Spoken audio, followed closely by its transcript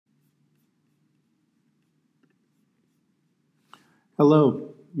Hello,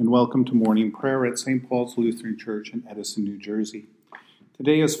 and welcome to morning prayer at St. Paul's Lutheran Church in Edison, New Jersey.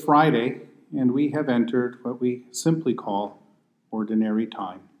 Today is Friday, and we have entered what we simply call ordinary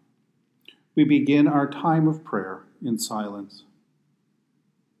time. We begin our time of prayer in silence.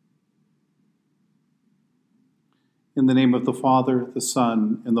 In the name of the Father, the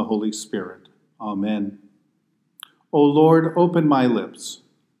Son, and the Holy Spirit. Amen. O Lord, open my lips,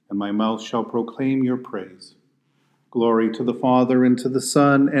 and my mouth shall proclaim your praise. Glory to the Father, and to the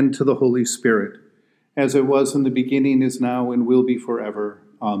Son, and to the Holy Spirit, as it was in the beginning, is now, and will be forever.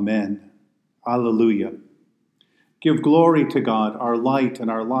 Amen. Alleluia. Give glory to God, our light and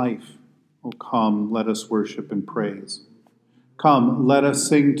our life. O come, let us worship and praise. Come, let us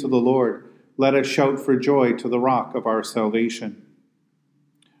sing to the Lord. Let us shout for joy to the rock of our salvation.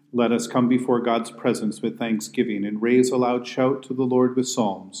 Let us come before God's presence with thanksgiving and raise a loud shout to the Lord with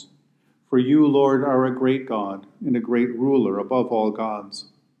psalms. For you, Lord, are a great God and a great ruler above all gods.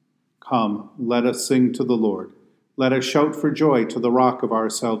 Come, let us sing to the Lord. Let us shout for joy to the rock of our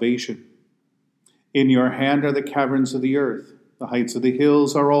salvation. In your hand are the caverns of the earth. The heights of the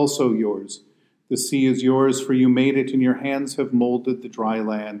hills are also yours. The sea is yours, for you made it, and your hands have molded the dry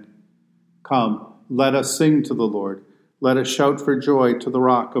land. Come, let us sing to the Lord. Let us shout for joy to the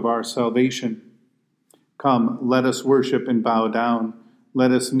rock of our salvation. Come, let us worship and bow down.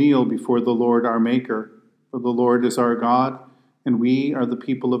 Let us kneel before the Lord our Maker, for the Lord is our God, and we are the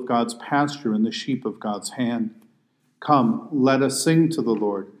people of God's pasture and the sheep of God's hand. Come, let us sing to the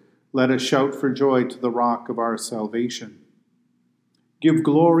Lord. Let us shout for joy to the rock of our salvation. Give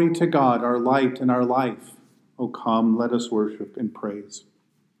glory to God, our light and our life. O come, let us worship and praise.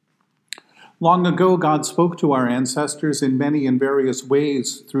 Long ago, God spoke to our ancestors in many and various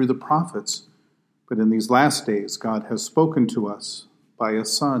ways through the prophets, but in these last days, God has spoken to us by a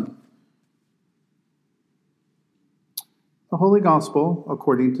Son. The Holy Gospel,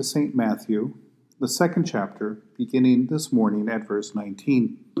 according to St. Matthew, the 2nd chapter, beginning this morning at verse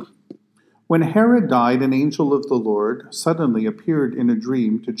 19. When Herod died, an angel of the Lord suddenly appeared in a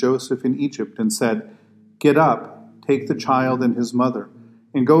dream to Joseph in Egypt and said, "Get up, take the child and his mother,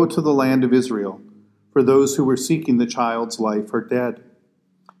 and go to the land of Israel, for those who were seeking the child's life are dead."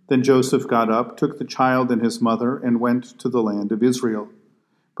 Then Joseph got up, took the child and his mother, and went to the land of Israel.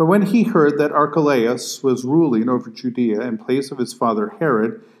 But when he heard that Archelaus was ruling over Judea in place of his father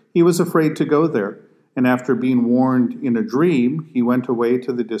Herod, he was afraid to go there, and after being warned in a dream, he went away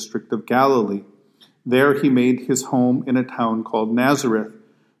to the district of Galilee. There he made his home in a town called Nazareth,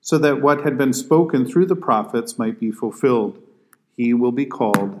 so that what had been spoken through the prophets might be fulfilled. He will be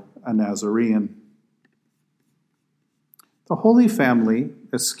called a Nazarene. The Holy Family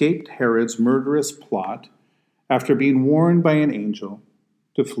escaped Herod's murderous plot after being warned by an angel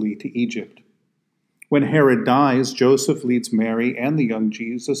to flee to Egypt. When Herod dies, Joseph leads Mary and the young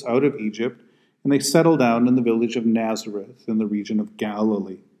Jesus out of Egypt, and they settle down in the village of Nazareth in the region of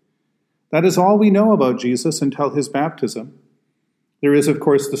Galilee. That is all we know about Jesus until his baptism. There is, of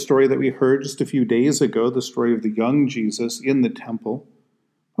course, the story that we heard just a few days ago, the story of the young Jesus in the temple.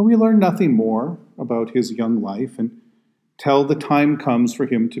 But we learn nothing more about his young life until the time comes for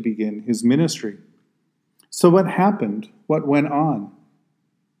him to begin his ministry. So what happened? What went on?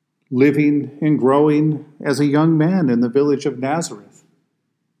 Living and growing as a young man in the village of Nazareth.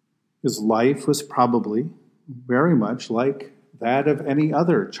 His life was probably very much like that of any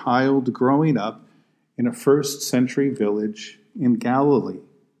other child growing up in a first-century village in Galilee.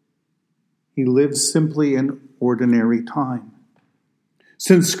 He lived simply an ordinary time.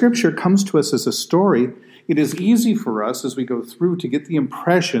 Since Scripture comes to us as a story, it is easy for us as we go through to get the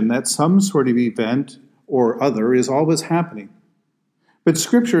impression that some sort of event or other is always happening. But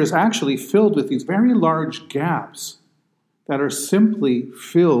Scripture is actually filled with these very large gaps that are simply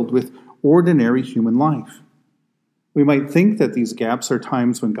filled with ordinary human life. We might think that these gaps are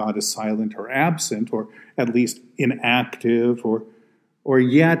times when God is silent or absent, or at least inactive, or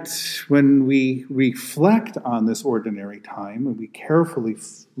yet when we reflect on this ordinary time and we carefully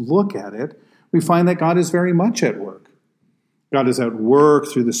look at it, we find that God is very much at work. God is at work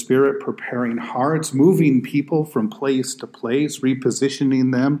through the Spirit, preparing hearts, moving people from place to place,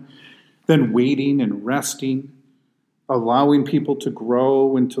 repositioning them, then waiting and resting, allowing people to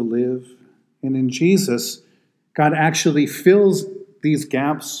grow and to live. And in Jesus, God actually fills these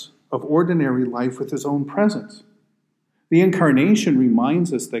gaps of ordinary life with his own presence. The incarnation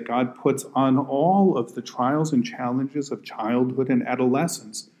reminds us that God puts on all of the trials and challenges of childhood and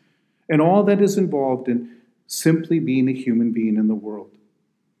adolescence, and all that is involved in simply being a human being in the world.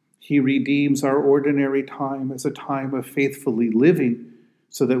 He redeems our ordinary time as a time of faithfully living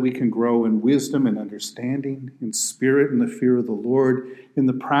so that we can grow in wisdom and understanding, in spirit and the fear of the Lord, in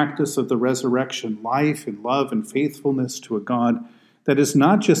the practice of the resurrection life, in love and faithfulness to a God that is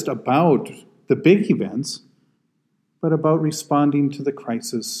not just about the big events, but about responding to the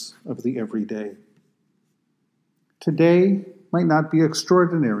crisis of the everyday. Today might not be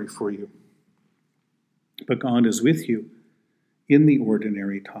extraordinary for you, but God is with you in the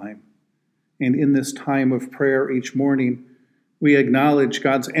ordinary time. And in this time of prayer each morning, we acknowledge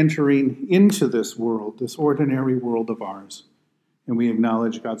God's entering into this world, this ordinary world of ours. And we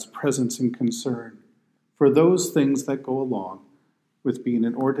acknowledge God's presence and concern for those things that go along with being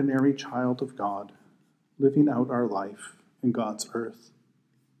an ordinary child of God, living out our life in God's earth.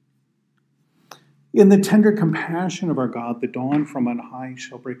 In the tender compassion of our God, the dawn from on high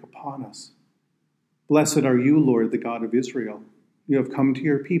shall break upon us. Blessed are you, Lord, the God of Israel. You have come to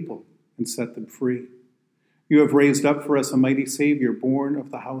your people and set them free. You have raised up for us a mighty Savior, born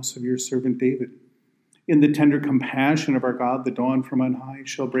of the house of your servant David. In the tender compassion of our God, the dawn from on high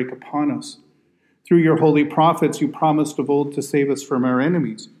shall break upon us. Through your holy prophets, you promised of old to save us from our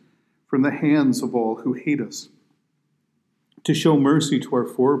enemies, from the hands of all who hate us, to show mercy to our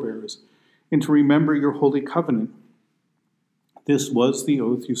forebears, and to remember your holy covenant. This was the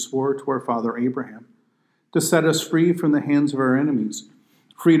oath you swore to our father Abraham, to set us free from the hands of our enemies,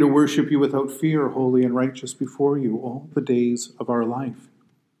 free to worship you without fear, holy and righteous before you all the days of our life.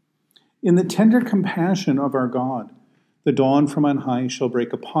 In the tender compassion of our God, the dawn from on high shall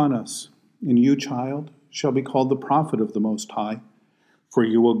break upon us, and you, child, shall be called the prophet of the Most High, for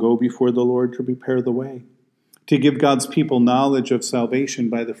you will go before the Lord to prepare the way, to give God's people knowledge of salvation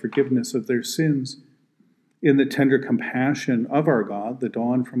by the forgiveness of their sins. In the tender compassion of our God, the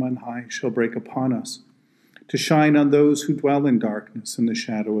dawn from on high shall break upon us, to shine on those who dwell in darkness and the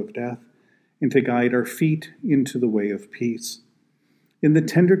shadow of death, and to guide our feet into the way of peace. In the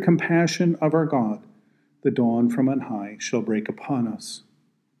tender compassion of our God, the dawn from on high shall break upon us.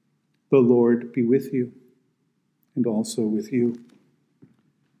 The Lord be with you, and also with you.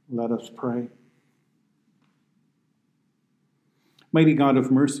 Let us pray. Mighty God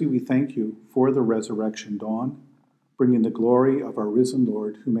of mercy, we thank you for the resurrection dawn, bringing the glory of our risen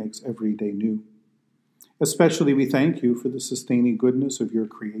Lord who makes every day new. Especially we thank you for the sustaining goodness of your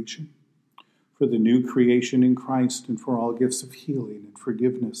creation, for the new creation in Christ, and for all gifts of healing and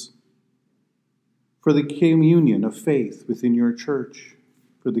forgiveness, for the communion of faith within your church,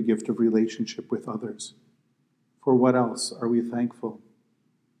 for the gift of relationship with others. For what else are we thankful?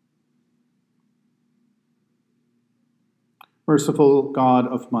 Merciful God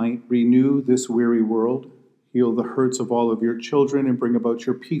of might, renew this weary world, heal the hurts of all of your children, and bring about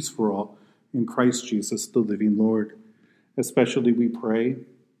your peace for all, in Christ Jesus, the living Lord. Especially we pray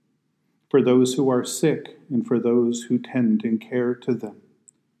for those who are sick and for those who tend and care to them,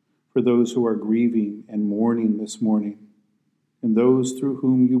 for those who are grieving and mourning this morning, and those through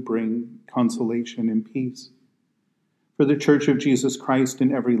whom you bring consolation and peace, for the Church of Jesus Christ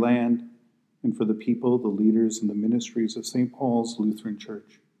in every land, and for the people, the leaders, and the ministries of St. Paul's Lutheran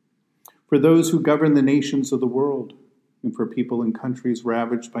Church, for those who govern the nations of the world, and for people in countries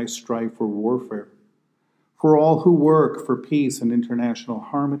ravaged by strife or warfare, for all who work for peace and international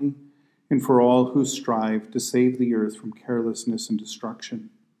harmony, and for all who strive to save the earth from carelessness and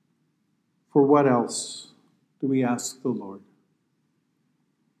destruction. For what else do we ask the Lord?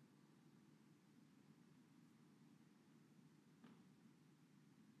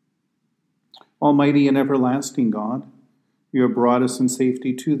 Almighty and everlasting God, you have brought us in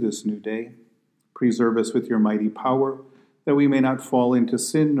safety to this new day. Preserve us with your mighty power, that we may not fall into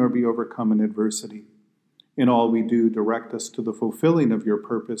sin nor be overcome in adversity. In all we do, direct us to the fulfilling of your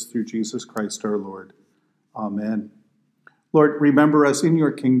purpose through Jesus Christ our Lord. Amen. Lord, remember us in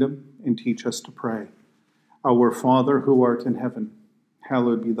your kingdom and teach us to pray. Our Father, who art in heaven,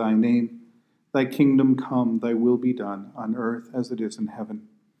 hallowed be thy name. Thy kingdom come, thy will be done, on earth as it is in heaven.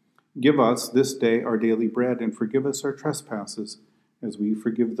 Give us this day our daily bread, and forgive us our trespasses, as we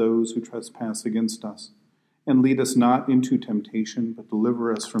forgive those who trespass against us. And lead us not into temptation, but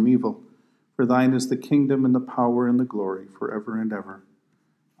deliver us from evil. For thine is the kingdom and the power and the glory forever and ever.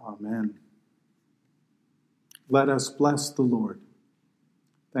 Amen. Let us bless the Lord.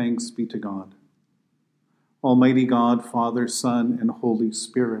 Thanks be to God. Almighty God, Father, Son, and Holy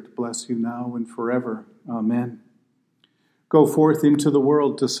Spirit, bless you now and forever. Amen. Go forth into the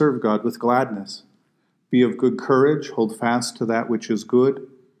world to serve God with gladness. Be of good courage, hold fast to that which is good.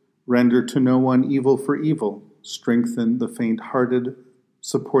 Render to no one evil for evil. Strengthen the faint-hearted,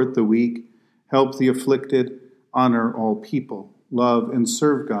 support the weak, help the afflicted, honor all people. Love and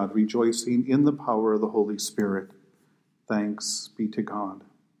serve God, rejoicing in the power of the Holy Spirit. Thanks be to God.